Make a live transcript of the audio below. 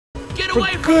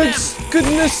away from him!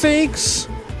 Goodness sakes!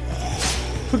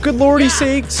 For good lordy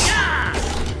sakes!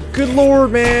 Good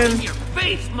lord, man! In your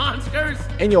face, monsters!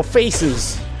 In your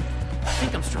faces! I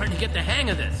think I'm starting to get the hang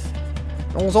of this.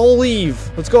 Let's all leave.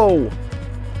 Let's go.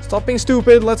 Stop being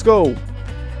stupid. Let's go.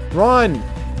 Run.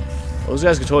 Those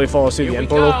guys could totally fall asleep the Here we end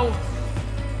portal. go.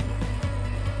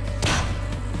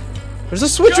 There's a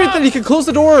switch right there. You can close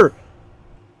the door.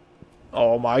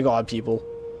 Oh my god, people.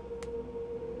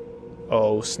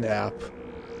 Oh snap.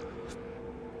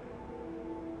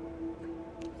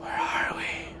 Where are we?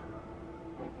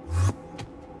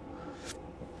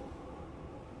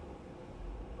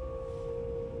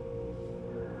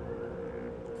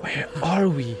 Where are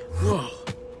we? Whoa.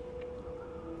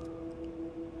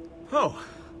 Oh,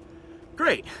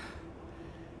 great.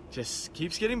 Just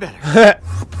keeps getting better.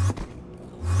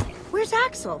 Where's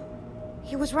Axel?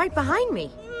 He was right behind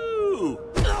me. Ooh.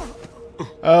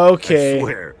 Okay. I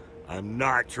swear, I'm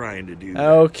not trying to do that.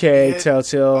 Okay, Get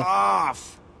Telltale.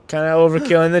 off. Kind of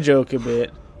overkilling the joke a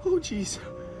bit. Oh, jeez.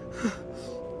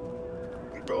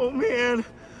 Oh, man.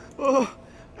 Oh,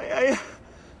 Are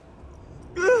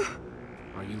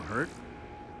you hurt?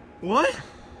 What?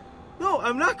 No,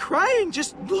 I'm not crying.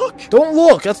 Just look. Don't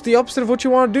look. That's the opposite of what you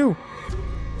want to do.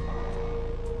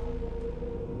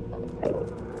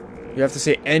 You have to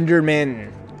say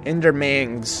Enderman.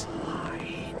 Endermangs.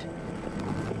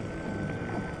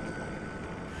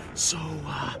 So,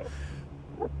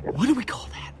 what do we call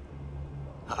that?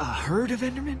 A herd of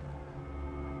Endermen?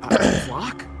 A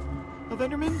flock of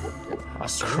Endermen?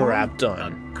 A crap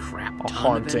ton. Crap A ton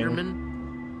haunting. of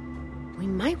Endermen? We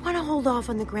might want to hold off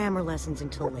on the grammar lessons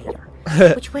until later.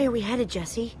 Which way are we headed,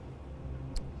 Jesse?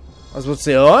 I was about to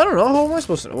say, oh, I don't know. How am I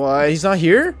supposed to? Why, he's not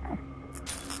here?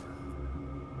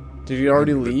 Did he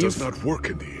already It leave? does not work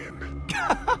in the end.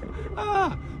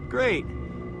 Ah, great.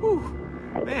 Whew,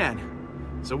 man.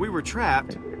 So we were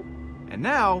trapped, and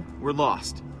now we're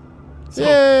lost. So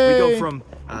Yay! we go from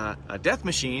a death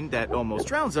machine that almost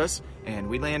drowns us, and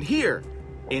we land here,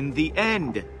 in the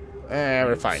end.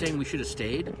 We're Saying fine. we should have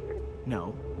stayed?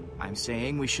 No, I'm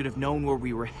saying we should have known where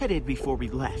we were headed before we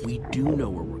left. We do know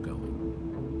where we're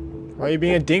going. Why are you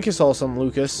being a dinkus all some,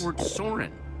 Lucas? Towards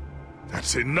Soren.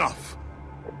 That's enough.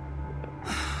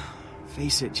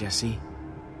 Face it, Jesse.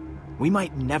 We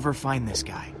might never find this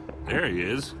guy. There he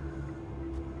is.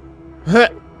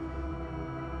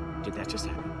 Did that just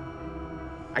happen?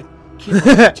 I can't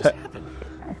believe that just happened.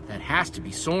 That has to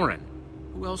be Soren.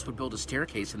 Who else would build a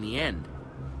staircase in the end?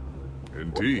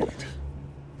 Indeed.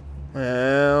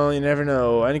 Well, you never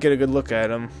know. I didn't get a good look at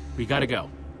him. We gotta go.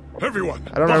 Everyone,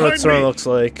 I don't remember what behind Soren me. looks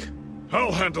like.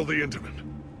 I'll handle the Enderman.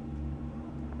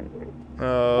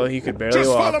 Oh, he could barely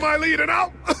Just follow walk. my lead and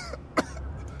I'll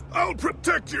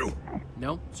protect you.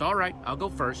 No, it's alright. I'll go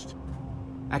first.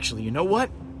 Actually, you know what?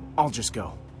 I'll just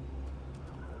go.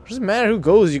 It doesn't matter who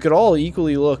goes. You could all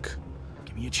equally look.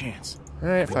 Give me a chance.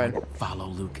 Alright, fine. Follow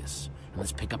Lucas. And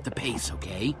let's pick up the pace,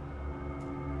 okay?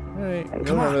 Alright,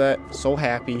 remember that. So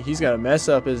happy. He's got to mess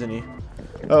up, isn't he?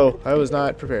 Oh, I was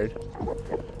not prepared.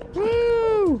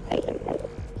 Woo!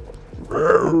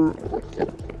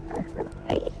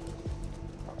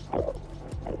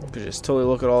 Could just totally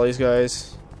look at all these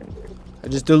guys. I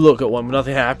just did look at one, but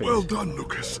nothing happened. Well done,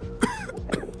 Lucas.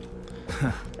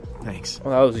 Thanks.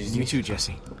 Well, that was easy. You too,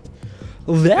 Jesse.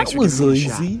 That Thanks for was giving me a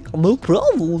shot. easy. No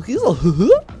problem, Lucas.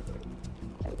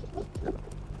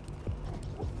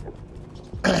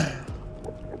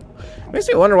 Makes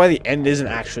me wonder why the end isn't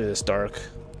actually this dark.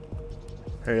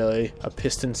 Really? A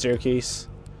piston staircase?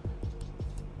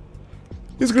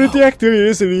 He's great the activity,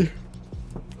 isn't he?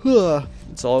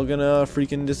 It's all gonna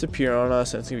freaking disappear on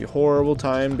us, and it's gonna be horrible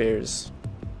time bears.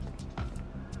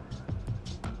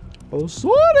 Oh,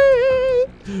 sorry!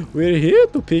 We're here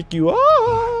to pick you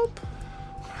up!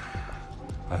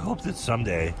 I hope that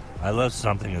someday I love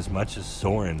something as much as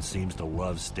Soren seems to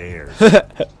love stairs. Why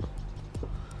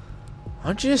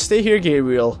don't you just stay here,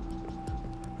 Gabriel?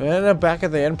 We ended up back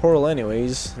at the end portal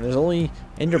anyways, and there's only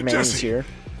Endermans Jesse. here.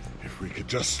 If we could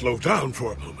just slow down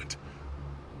for a moment.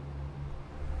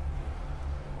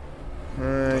 I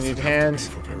Doesn't need have to hand. be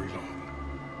for very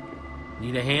long.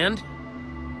 Need a hand?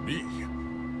 Me?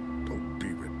 Don't be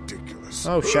ridiculous.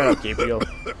 Oh, shut up, Gabriel.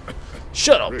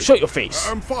 Shut up! Shut your face!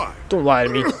 I'm fine. Don't lie to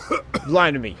me.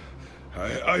 Lie to me.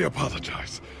 I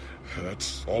apologize.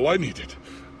 That's all I needed.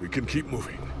 We can keep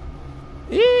moving.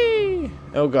 Yay!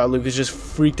 Oh god, Lucas just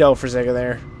freaked out for a second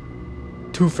there.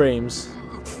 2 frames.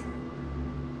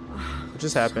 What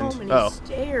just happened? So many Oh.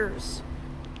 stairs.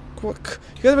 You guys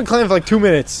have been climbing for like 2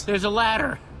 minutes. There's a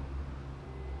ladder.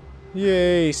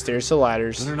 Yay, stairs to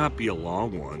ladders. Better not be a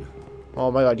long one.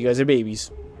 Oh my god, you guys are babies.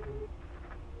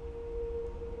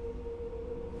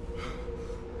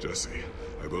 Jesse,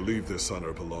 I believe this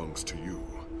honor belongs to you.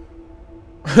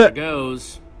 There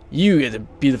goes. You get to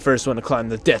be the first one to climb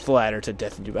the death ladder to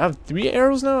death and do. I have 3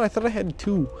 arrows now? I thought I had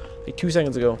 2, like 2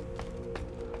 seconds ago.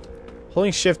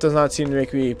 Holding shift does not seem to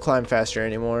make me climb faster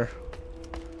anymore.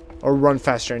 Or run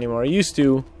faster anymore. I used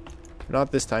to.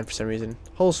 Not this time for some reason.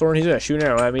 Hold Soren, he's gonna shoot an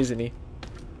arrow at me, isn't he?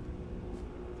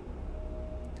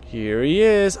 Here he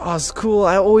is. Oh, it's cool.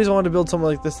 I always wanted to build something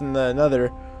like this in the Nether.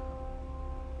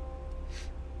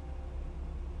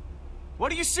 What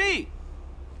do you see?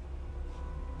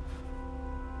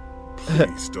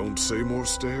 Please don't say more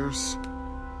stairs.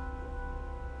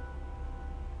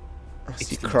 I It's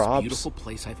see the most crops. beautiful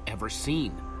place I've ever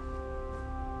seen.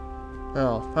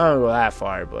 Oh, I don't go that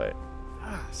far, but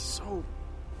Ah, so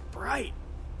bright.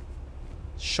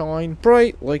 shine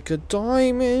bright like a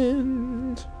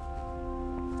diamond.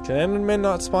 Can Endermen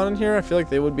not spawn in here? I feel like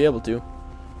they would be able to.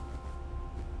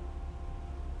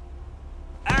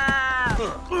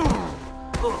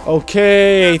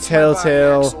 Okay, That's my body,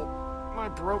 Telltale. Axel. My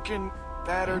broken,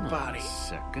 battered body.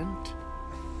 Second.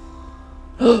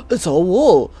 It's all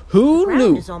wool. The Who ground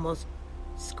knew? is almost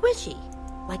squishy,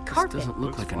 like This carpet. doesn't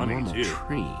look Looks like a funny, normal too.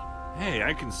 tree. Hey,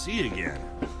 I can see it again.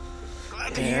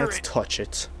 Glad to hear Let's it. touch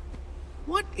it.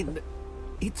 What in the...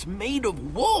 It's made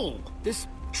of wool. This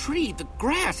tree, the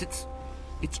grass, it's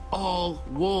all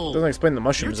wool. Doesn't explain the You're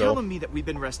mushrooms though. telling me that we've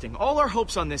been resting all our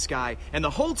hopes on this guy, and the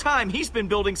whole time he's been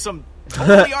building some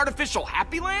totally artificial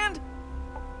happy land?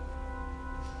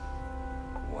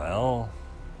 Well,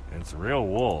 it's real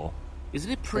wool.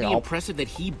 Isn't it pretty Well. impressive that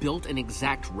he built an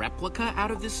exact replica out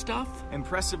of this stuff?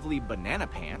 Impressively banana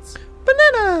pants.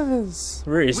 Bananas.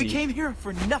 Where is We he? came here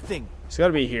for nothing. He's got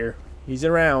to be here. He's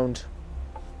around.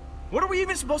 What are we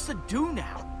even supposed to do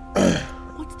now?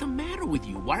 What's the matter with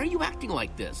you? Why are you acting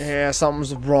like this? Yeah,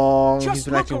 something's wrong. He's Just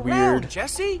been look acting around, weird.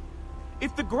 Jesse.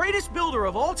 If the greatest builder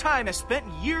of all time has spent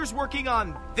years working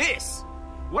on this,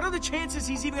 what are the chances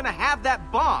he's even gonna have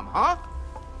that bomb, huh?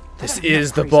 This That's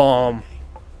is the crazy. bomb.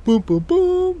 Boom, boom,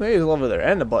 boom. Hey, there's love there.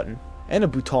 And a button. And a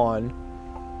bouton.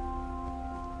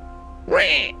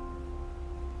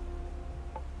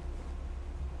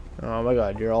 Oh my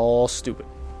god, you're all stupid.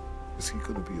 Is he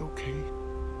gonna be okay?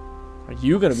 Are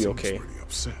you gonna be Seems okay? pretty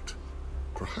upset.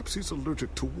 Perhaps he's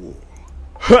allergic to wool.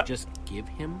 Just give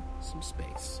him some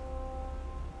space.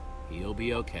 He'll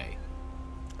be okay.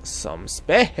 Some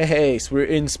space. We're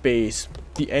in space.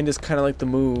 The end is kind of like the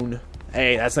moon.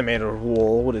 Hey, that's not made of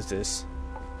wool. What is this?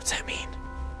 What's that mean?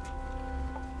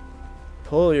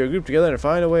 Pull your group together and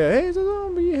find a way. Hey, it's a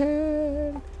zombie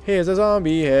head. Hey, it's a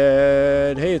zombie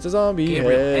head. Hey, it's a zombie Gabriel,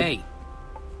 head. hey,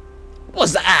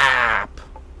 What's up?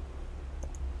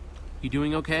 you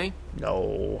doing okay?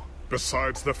 No.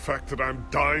 Besides the fact that I'm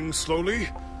dying slowly,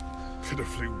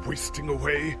 pitifully wasting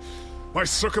away, my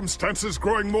circumstances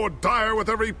growing more dire with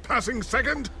every passing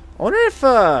second. I wonder if,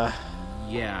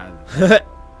 Yeah.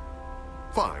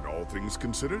 Fine, all things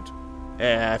considered.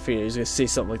 I figured he was gonna say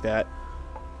something like that.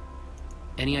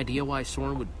 Any idea why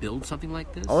Soren would build something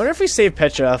like this? I wonder if we saved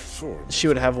Petra, Sword she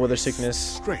would have weather sickness.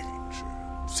 Strange,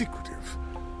 secretive.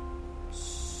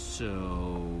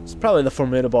 So... It's probably the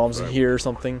formidable bombs in here or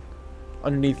something.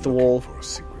 Underneath the Looking wall. for a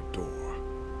secret door,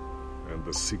 and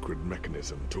the secret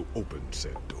mechanism to open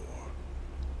said door.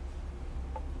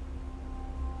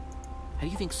 How do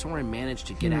you think Soren managed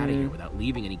to get out of here without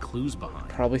leaving any clues behind?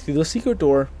 Probably through the secret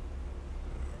door.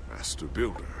 Master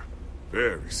builder,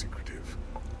 very secretive.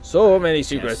 So many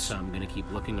secrets. Guess I'm gonna keep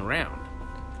looking around.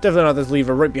 Definitely not this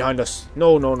lever right behind us.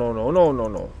 No, no, no, no, no, no,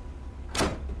 no.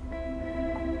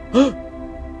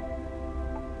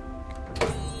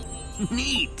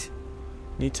 Neat!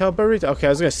 Need to help everything? Okay, I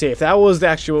was gonna say, if that was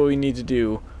actually what we need to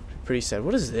do, pretty sad.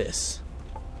 What is this?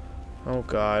 Oh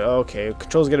god, okay.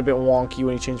 Controls get a bit wonky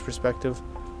when you change perspective.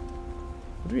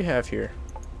 What do we have here?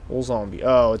 Wool zombie.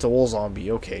 Oh, it's a wool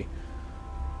zombie, okay.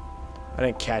 I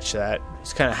didn't catch that.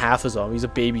 He's kind of half a zombie. He's a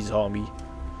baby zombie.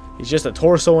 He's just a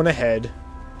torso and a head.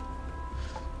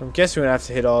 I'm guessing we're gonna have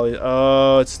to hit all these.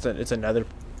 Oh, it's another.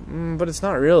 But it's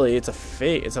not really. It's a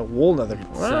fake. It's a wool nether.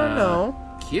 I don't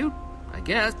know. Cute, I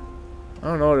guess. I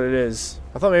don't know what it is.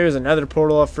 I thought maybe it was another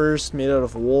portal at first, made out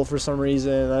of wool for some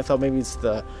reason. I thought maybe it's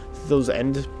those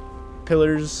end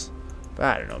pillars. But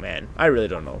I don't know, man. I really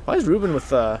don't know. Why is Ruben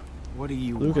with What do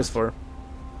you Lucas want? for?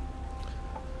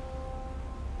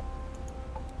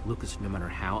 Lucas, no matter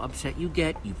how upset you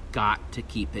get, you've got to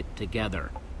keep it together.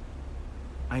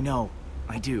 I know.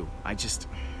 I do. I just...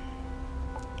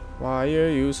 Why are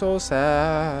you so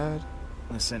sad?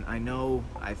 Listen, I know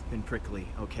I've been prickly,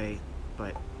 okay?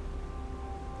 But...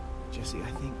 Jesse,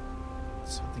 I think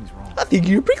something's wrong I think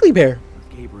you're a prickly bear. with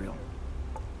Gabriel.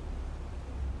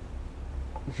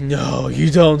 No,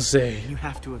 you don't say. You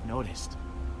have to have noticed.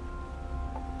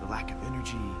 The lack of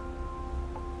energy,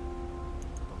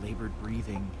 the labored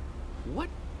breathing. What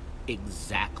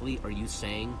exactly are you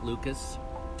saying, Lucas?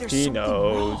 There's He something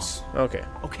knows. Okay.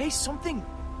 wrong. Okay, something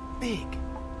big.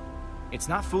 It's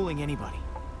not fooling anybody.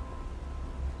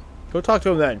 Go talk to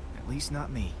him then. At least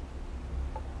not me.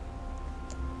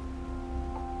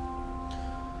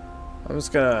 I'm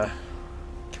just gonna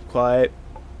keep quiet.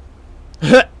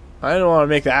 I didn't want to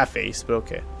make that face, but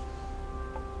okay.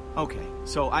 Okay,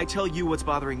 so I tell you what's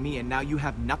bothering me, and now you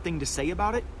have nothing to say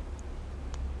about it?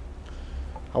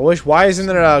 I wish. Why isn't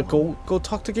there a go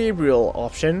talk to Gabriel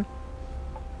option?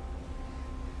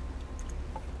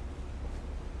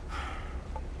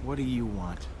 What do you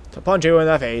want? To punch you in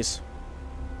the face.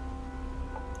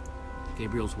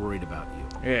 Gabriel's worried about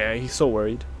you. Yeah, he's so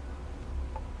worried.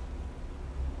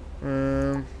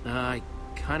 I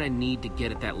kind of need to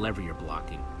get at that lever you're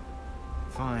blocking.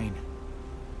 Fine.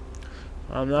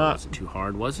 I'm That not wasn't too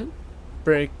hard, was it?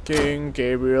 breaking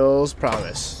Gabriel's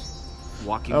promise.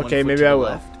 Walking Okay, one foot maybe to I the will.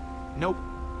 left? Nope.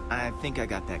 I think I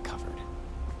got that covered.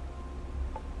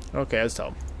 Okay, let's tell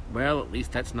him. Well, at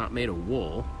least that's not made of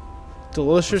wool.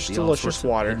 Delicious, See all sorts delicious of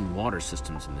water. hidden water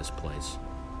systems in this place.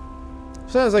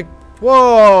 Sounds like,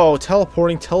 whoa,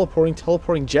 teleporting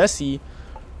Jesse.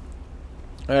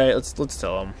 All right, let's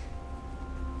tell him.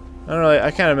 I don't know.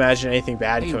 I can't imagine anything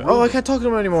bad Hey, coming. Ruben. Oh, I can't talk to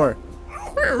him anymore.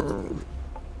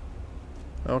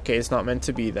 Okay, it's not meant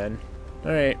to be then.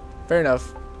 All right, fair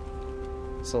enough.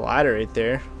 It's a ladder right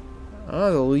there.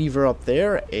 Oh, the lever up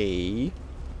there.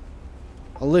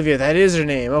 Olivia, that is her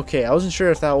name. Okay, I wasn't sure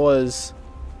if that was.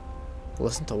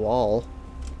 Listen to Wall.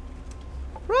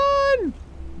 Run!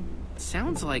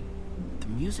 Sounds like the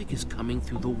music is coming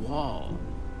through the wall.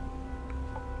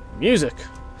 Music.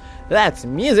 That's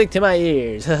music to my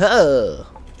ears.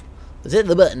 Let's hit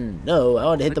the button. No, I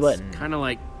want to hit the button. Kind of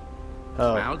like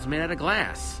Oh, clouds made out of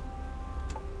glass.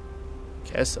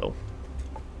 guess so.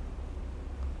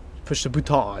 Push the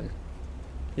button.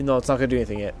 You know, it's not gonna do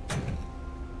anything yet.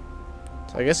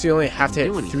 So I guess you only have to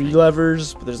Doesn't hit do 3 anything.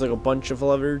 levers, but there's like a bunch of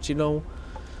levers, you know?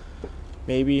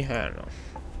 Maybe? I don't know.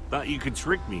 Thought you could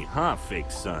trick me, huh,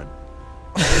 fake son?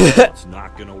 It's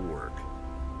not gonna work.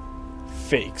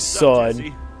 Fake What's up, son. Jesse?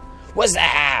 What's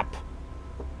up?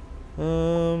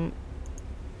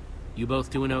 You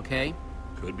both doing okay?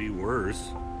 Could be worse.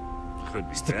 Could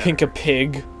be It's the better. pink a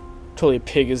pig. Totally a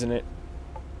pig, isn't it?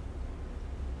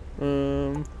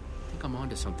 I think I'm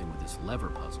onto something with this lever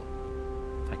puzzle.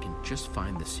 If I can just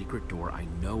find the secret door, I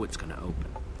know it's gonna open.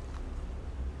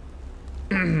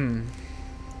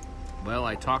 Well,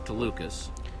 I talked to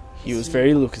Lucas. He was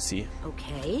very Lucasy.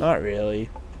 Okay. Not really.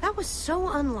 That was so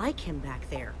unlike him back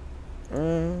there.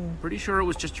 Pretty sure it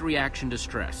was just a reaction to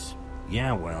stress.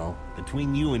 Yeah, well,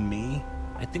 between you and me,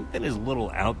 I think that his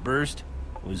little outburst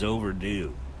was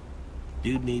overdue.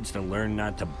 Dude needs to learn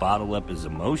not to bottle up his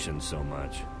emotions so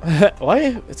much.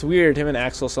 Why? It's weird. Him and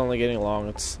Axel suddenly getting along.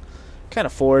 It's kind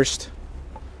of forced.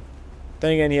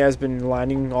 Then again, he has been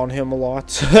landing on him a lot.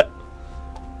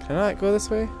 Can I go this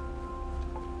way?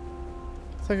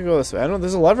 I think I can go this way. I don't know.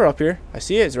 There's a lever up here. I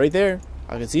see it. It's right there.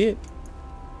 I can see it.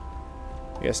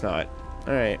 I guess not.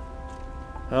 Alright.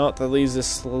 Well, that leaves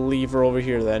this lever over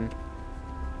here then.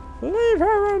 Leave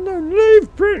her alone.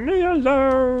 Leave Brittany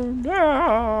alone.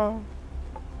 Ah.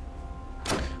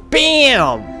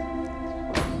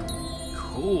 Bam!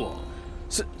 Cool.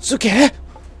 Okay.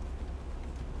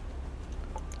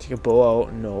 Take a bow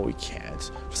out. No, we can't.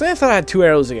 For some reason I thought I had 2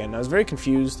 arrows again. I was very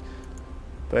confused.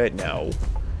 But no.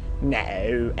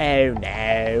 No.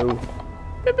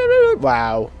 Oh no.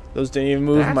 Wow. Those didn't even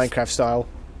move That's- Minecraft style.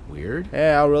 Weird.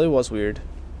 Yeah, it really was weird.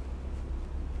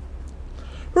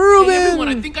 Hey, Ruben! everyone,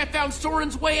 I think I found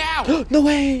Soren's way out! No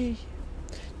way!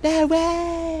 No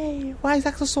way! Why is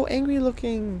Axel so angry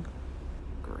looking?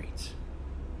 Great.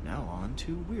 Now on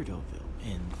to Weirdoville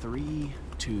in 3,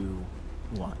 2,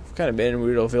 1. I've kind of been in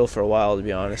Weirdoville for a while, to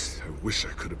be honest. I wish I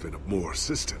could have been of more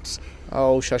assistance.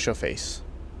 Oh, shut your face.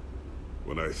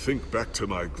 When I think back to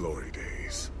my glory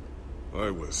days,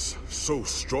 I was so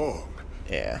strong,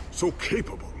 Yeah. so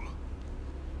capable.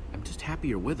 I'm just happy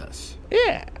you're with us.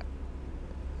 Yeah.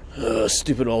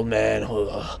 Stupid old man.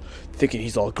 Thinking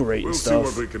he's all great We'll and see stuff.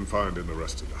 what we can find in the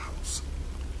rest of the house.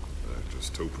 I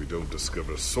just hope we don't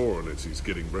discover Soren as he's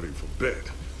getting ready for bed.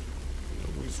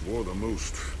 He always wore the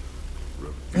most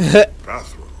revealing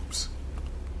bathrobes.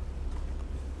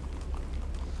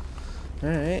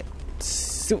 Alright.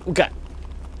 See what we got.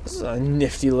 This is a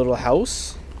nifty little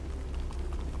house.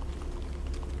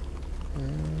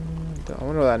 I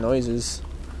wonder what that noise is.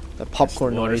 The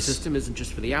popcorn The water noise. system isn't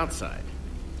just for the outside.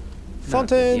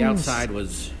 Fountains! The outside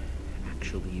was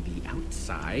actually the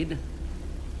outside.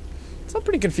 It's not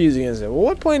pretty confusing, is it? Well,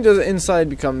 what point does inside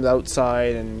become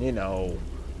outside and, you know...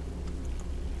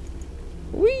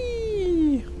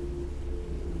 Whee!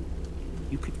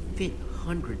 You could fit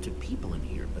hundreds of people in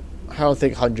here, but I don't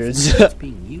think hundreds. it's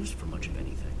being used for much of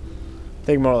anything. I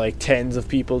think more like tens of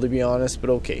people, to be honest, but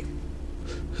okay.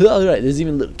 Alright, there's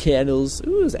even little candles.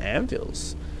 Ooh, there's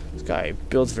anvils. This guy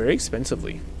builds very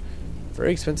expensively.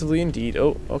 Very expensively indeed.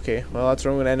 Oh, okay. Well, that's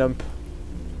where I'm going to end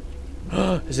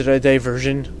up. Is it a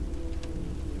diversion?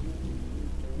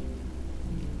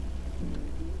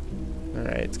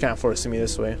 Alright, it's kind of forcing me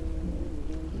this way.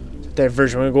 It's a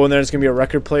diversion. We're going to go in there. It's going to be a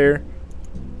record player.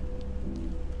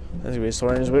 That's going to be a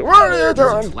sword in his way.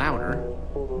 It's louder,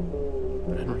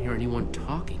 but I don't hear anyone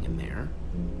talking in there.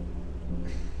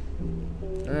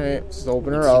 Alright, let's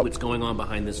open her Let's see up. what's going on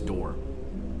behind this door.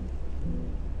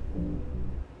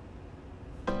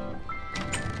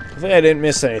 I think I didn't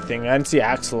miss anything. I didn't see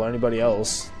Axel or anybody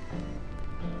else.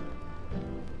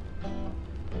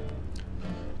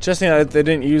 Interesting that they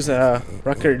didn't use a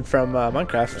record from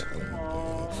Minecraft.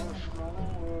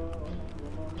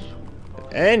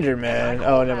 Enderman.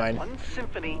 Oh, never mind. One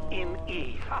symphony in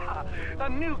E. A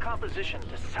new composition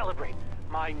to celebrate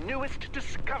my newest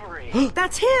discovery.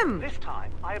 That's him! This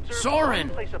time, I observed Soren!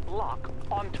 place a block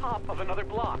on top of another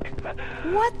block.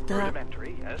 What the?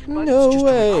 Rudimentary, yes, but No just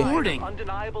way. Recording.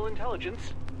 undeniable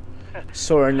intelligence.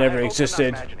 Soren never I hope I'm not existed.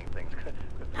 imagining things.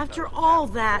 After all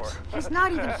that, he's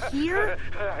not even here?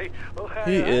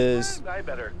 He is. I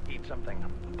better eat something.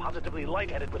 I'm positively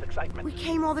lightheaded with excitement. We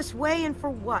came all this way and for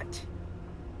what?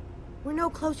 We're no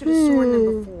closer to Soren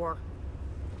than before.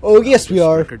 Oh, yes, we This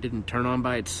are. record didn't turn on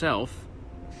by itself.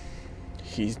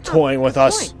 He's toying with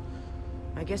us.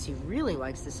 I guess he really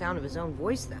likes the sound of his own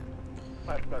voice then.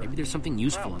 Maybe there's something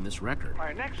useful in this record.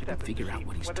 My next I step can figure is to out see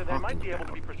what he's whether they might talking be able to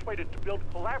about. be persuaded to build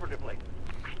collaboratively.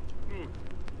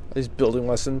 These building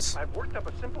lessons. I've worked up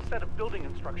a simple set of building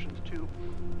instructions to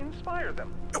inspire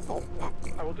them.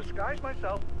 I will disguise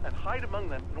myself and hide among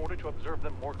them in order to observe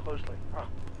them more closely.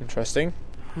 Interesting.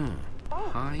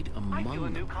 Hide I feel a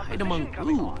among new them. Hide composition among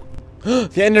coming who? on.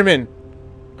 The Enderman.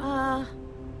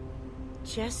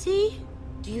 Jesse?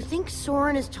 Do you think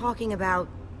Soren is talking about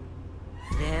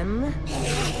them?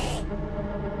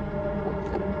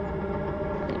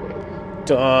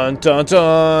 Dun dun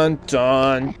dun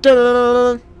dun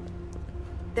dun.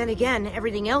 Then again,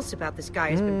 everything else about this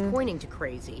guy has been pointing to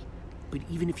crazy. But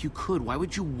even if you could, why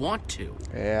would you want to?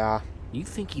 Yeah. You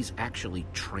think he's actually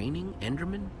training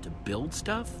Endermen to build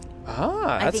stuff?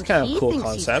 Ah, I that's think kind of he a cool thinks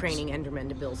concept. he's training Endermen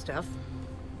to build stuff.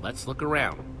 Let's look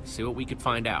around, see what we could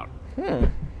find out.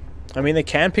 I mean, they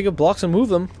can pick up blocks and move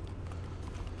them.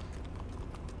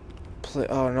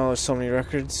 Oh no, there's so many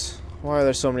records. Why are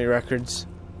there so many records?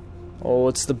 Oh,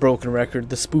 it's the broken record,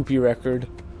 the spoopy record.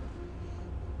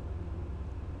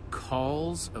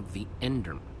 Calls of the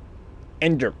Enderman.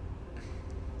 Ender.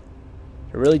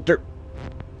 They're really dirt.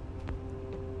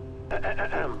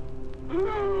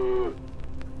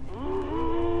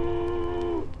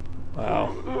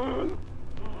 Wow.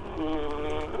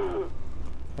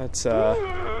 That's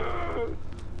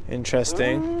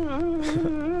interesting.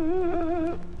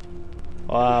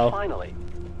 Wow. Finally,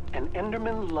 an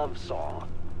Enderman love song.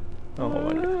 Oh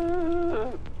my.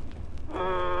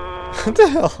 What the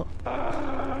hell?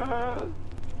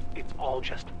 It's all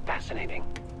just fascinating.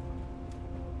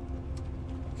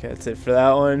 Okay, that's it for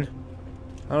that one.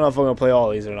 I don't know if I'm gonna play all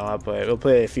these or not, but we'll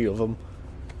play a few of them.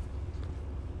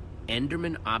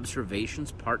 Enderman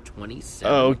Observations Part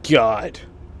 27. Oh god.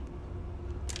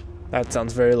 That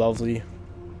sounds very lovely.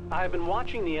 I've been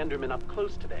watching the Endermen up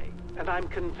close today, and I'm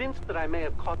convinced that I may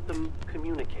have caught them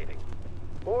communicating.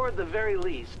 Or at the very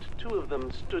least, two of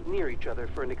them stood near each other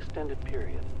for an extended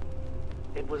period.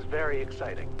 It was very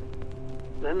exciting.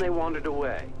 Then they wandered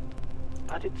away.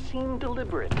 But it seemed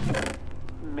deliberate.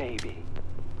 Maybe.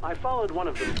 I followed one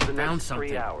of them for the Found next 3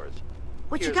 something. hours.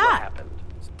 What you Here's got? What happened.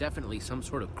 It's definitely some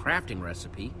sort of crafting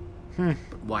recipe. But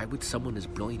why would someone as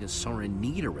brilliant as Soren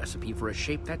need a recipe for a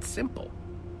shape that simple?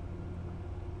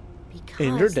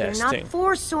 Because they're not Endernesting.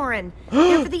 for Soren.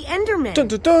 They're for the Endermen. Dun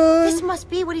dun dun! This must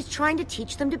be what he's trying to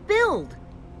teach them to build.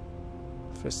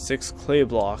 For 6 clay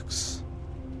blocks.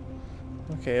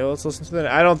 Okay, well, let's listen to that.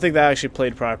 I don't think that actually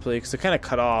played properly because it kind of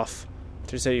cut off.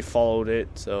 They said he followed it,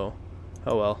 so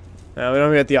oh well. We don't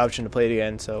even get the option to play it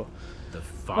again, so The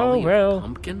folly well. of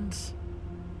pumpkins?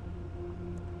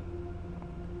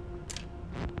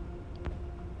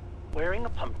 Wearing a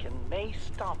pumpkin may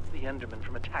stop the Endermen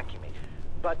from attacking me,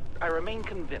 but I remain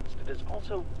convinced it is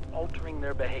also altering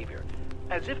their behavior,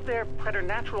 as if their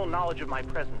preternatural knowledge of my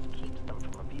presence keeps them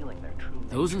from revealing revealing their true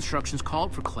nature. Those instructions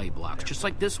called for clay blocks, just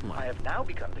like this I one. have now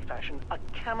begun to fashion a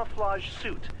camouflage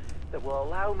suit that will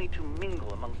allow me to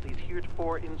mingle amongst these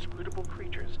heretofore inscrutable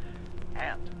creatures.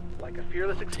 And, like a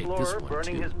fearless I'll take this explorer one,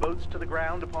 burning too. his boats to the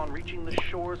ground upon reaching the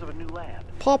shores of a new land,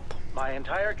 Pop. my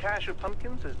entire cache of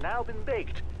pumpkins has now been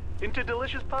baked into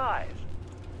delicious pies.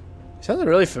 He sounds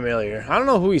really familiar. I don't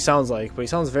know who he sounds like, but he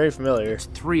sounds very familiar. It's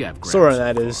 3 I've grabbed Soren, so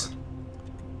that far. is.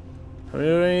 How many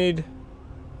do I need?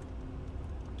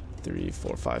 3,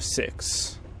 4, 5,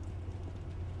 6.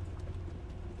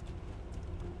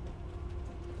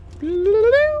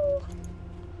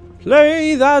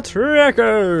 Play that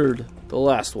record! The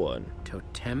last one.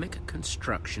 Totemic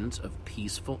constructions of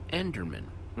peaceful Endermen.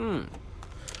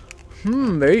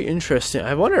 Very interesting.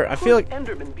 I wonder, I feel like... Could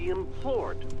Endermen be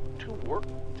implored to work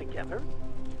together?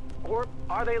 Or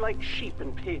are they like sheep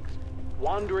and pigs,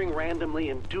 wandering randomly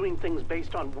and doing things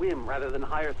based on whim rather than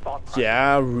higher thought process?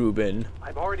 Yeah, Ruben.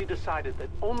 I've already decided that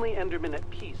only Endermen at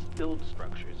peace build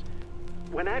structures.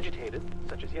 When agitated,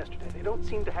 such as yesterday, they don't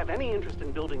seem to have any interest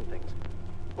in building things,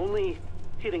 only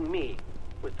hitting me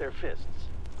with their fists.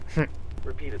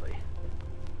 Repeatedly.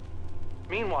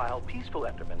 Meanwhile, peaceful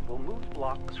Endermen will move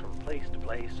blocks from place to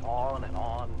place, on and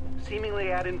on,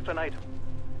 seemingly ad infinitum,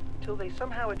 until they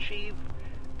somehow achieve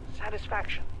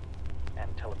satisfaction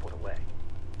and teleport away.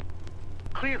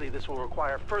 Clearly, this will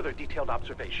require further detailed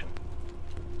observation.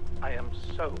 I am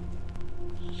so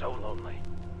lonely.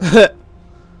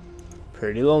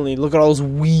 Pretty lonely. Look at all those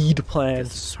weed plants.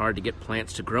 It's hard to get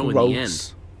plants to grow in the end.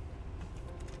 Gross.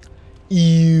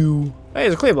 Ew. Hey,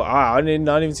 there's a clay block. Ah, I did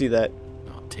not even see that.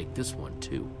 I'll take this one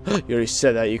too. You already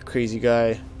said that, you crazy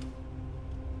guy.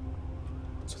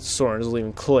 So Soren is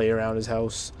leaving clay around his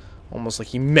house. Almost like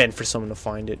he meant for someone to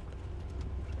find it.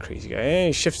 Crazy guy.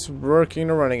 Hey, shift's working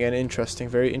to run again. Interesting.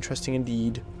 Very interesting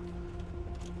indeed.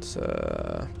 It's,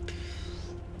 oh,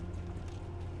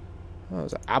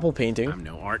 it's an apple painting. I'm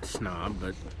no art snob,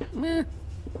 but meh.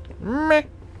 Meh.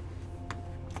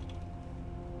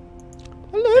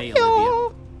 Hey, Olivia.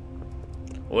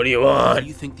 What do you What want? do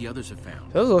you think the others have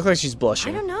found? Doesn't look like she's I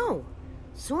blushing. don't know.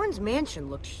 Soren's mansion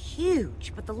looked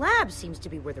huge, but the lab seems to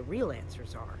be where the real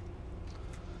answers are.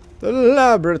 The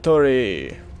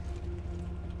laboratory.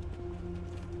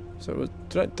 So,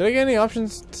 did I get any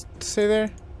options to say there?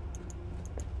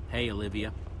 Hey,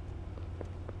 Olivia.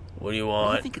 What do you What do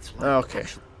want? you think it's like Okay.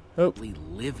 actually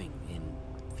living in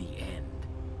the end?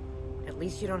 At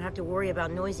least you don't have to worry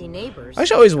about noisy neighbors. I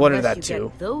should always wonder unless that you too.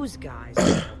 Get those guys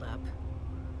riled up.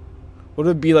 What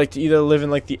would it be like to either live in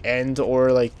like the end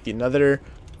or like the nether?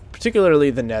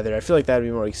 Particularly the nether. I feel like that'd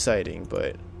be more exciting,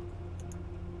 but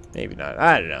maybe not.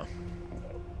 I don't know.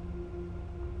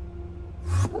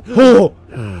 Oh!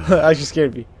 Actually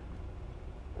scared me.